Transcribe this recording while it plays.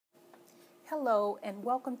Hello and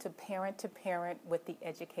welcome to Parent with the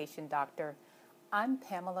Education Doctor. I'm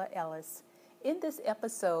Pamela Ellis. In this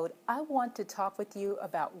episode, I want to talk with you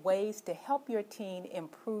about ways to help your teen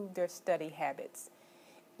improve their study habits.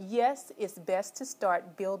 Yes, it's best to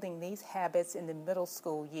start building these habits in the middle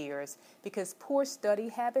school years because poor study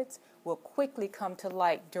habits will quickly come to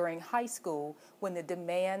light during high school when the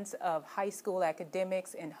demands of high school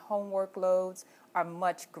academics and homework loads are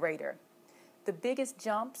much greater. The biggest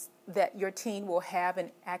jumps that your teen will have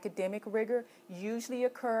in academic rigor usually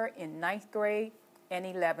occur in ninth grade and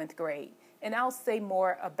 11th grade. And I'll say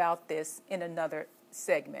more about this in another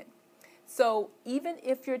segment. So even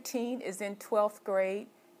if your teen is in 12th grade,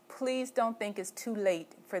 please don't think it's too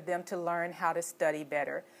late for them to learn how to study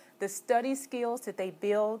better. The study skills that they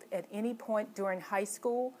build at any point during high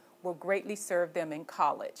school will greatly serve them in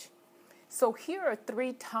college. So here are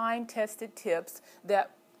 3 time-tested tips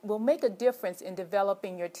that will make a difference in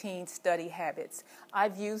developing your teen's study habits.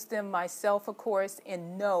 I've used them myself, of course,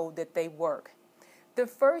 and know that they work. The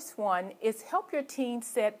first one is help your teen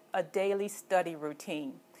set a daily study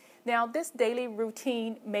routine. Now, this daily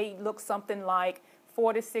routine may look something like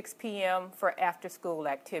 4 to 6 p.m. for after-school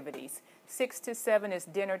activities. 6 to 7 is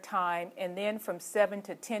dinner time, and then from 7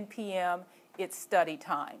 to 10 p.m., it's study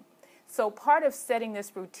time. So part of setting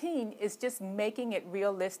this routine is just making it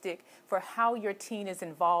realistic for how your teen is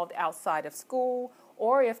involved outside of school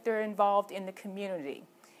or if they're involved in the community.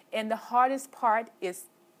 And the hardest part is,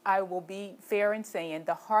 I will be fair in saying,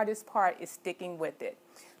 the hardest part is sticking with it.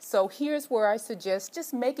 So here's where I suggest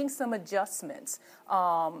just making some adjustments.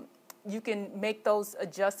 You can make those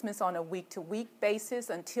adjustments on a week-to-week basis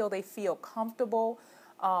until they feel comfortable,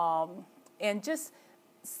 and just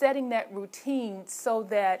setting that routine so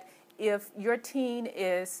that if your teen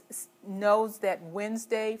knows that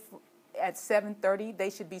Wednesday at 7:30 they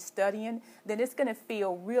should be studying, then it's going to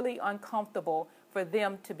feel really uncomfortable for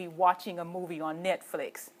them to be watching a movie on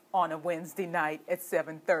Netflix on a Wednesday night at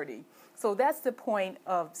 7:30. So that's the point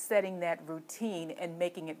of setting that routine and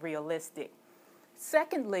making it realistic.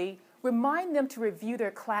 Secondly, remind them to review their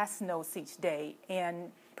class notes each day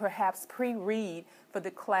and perhaps pre-read for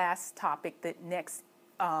the class topic the next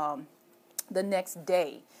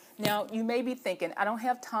day. Now, you may be thinking, I don't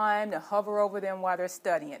have time to hover over them while they're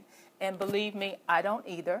studying. And believe me, I don't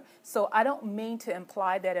either. So I don't mean to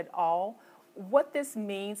imply that at all. What this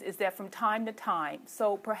means is that from time to time,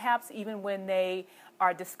 so perhaps even when they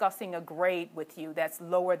are discussing a grade with you that's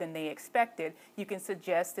lower than they expected, you can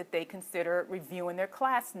suggest that they consider reviewing their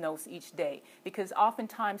class notes each day, because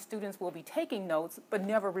oftentimes students will be taking notes but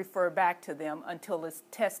never refer back to them until it's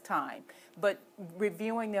test time. But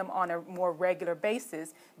reviewing them on a more regular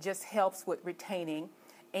basis just helps with retaining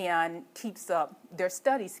and keeps up their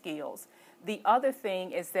study skills. The other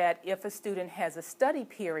thing is that if a student has a study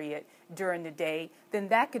period during the day, then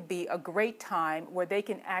that could be a great time where they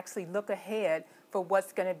can actually look ahead for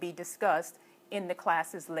what's going to be discussed in the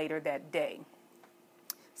classes later that day.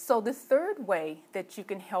 So the third way that you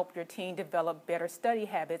can help your teen develop better study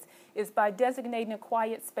habits is by designating a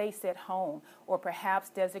quiet space at home, or perhaps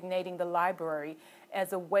designating the library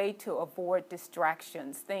as a way to avoid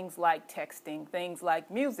distractions, things like texting, things like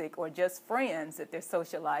music, or just friends that they're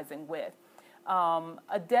socializing with.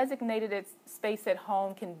 A designated space at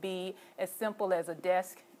home can be as simple as a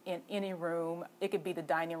desk in any room. It could be the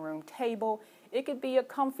dining room table. It could be a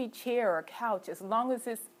comfy chair or couch, as long as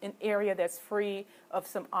it's an area that's free of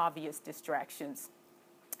some obvious distractions.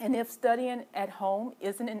 And if studying at home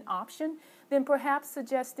isn't an option, then perhaps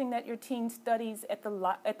suggesting that your teen studies at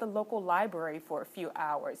the local library for a few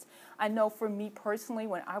hours. I know for me personally,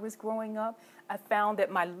 when I was growing up, I found that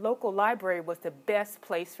my local library was the best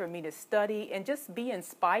place for me to study and just be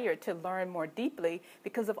inspired to learn more deeply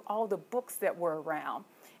because of all the books that were around.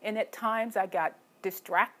 And at times I got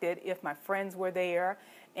distracted if my friends were there,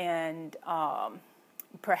 and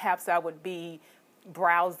perhaps I would be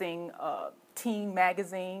browsing a teen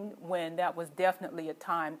magazine when that was definitely a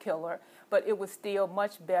time killer. But it was still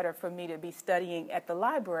much better for me to be studying at the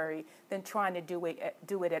library than trying to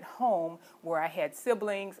do it at home where I had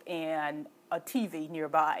siblings and a TV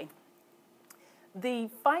nearby. The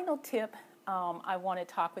final tip I want to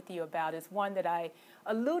talk with you about is one that I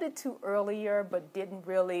alluded to earlier but didn't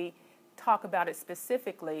really talk about it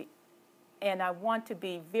specifically, and I want to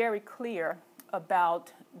be very clear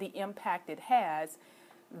about the impact it has.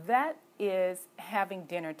 That is having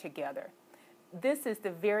dinner together. This is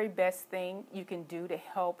the very best thing you can do to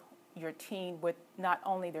help your teen with not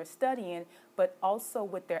only their studying, but also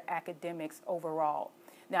with their academics overall.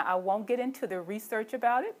 Now, I won't get into the research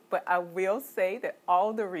about it, but I will say that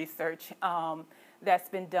all the research that's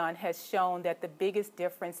been done has shown that the biggest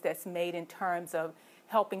difference that's made in terms of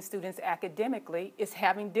helping students academically is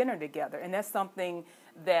having dinner together. And that's something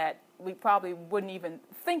that we probably wouldn't even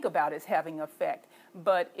think about as having effect,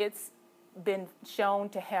 but it's been shown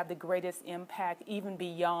to have the greatest impact even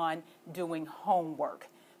beyond doing homework.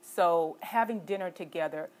 So having dinner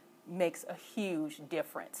together makes a huge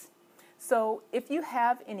difference. So if you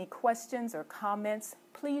have any questions or comments,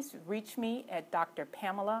 please reach me at Dr.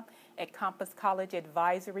 Pamela at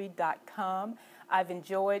compasscollegeadvisory.com. I've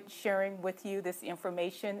enjoyed sharing with you this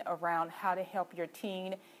information around how to help your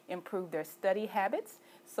teen improve their study habits.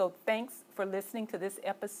 So thanks for listening to this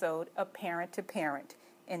episode of Parent to Parent,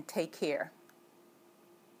 and take care.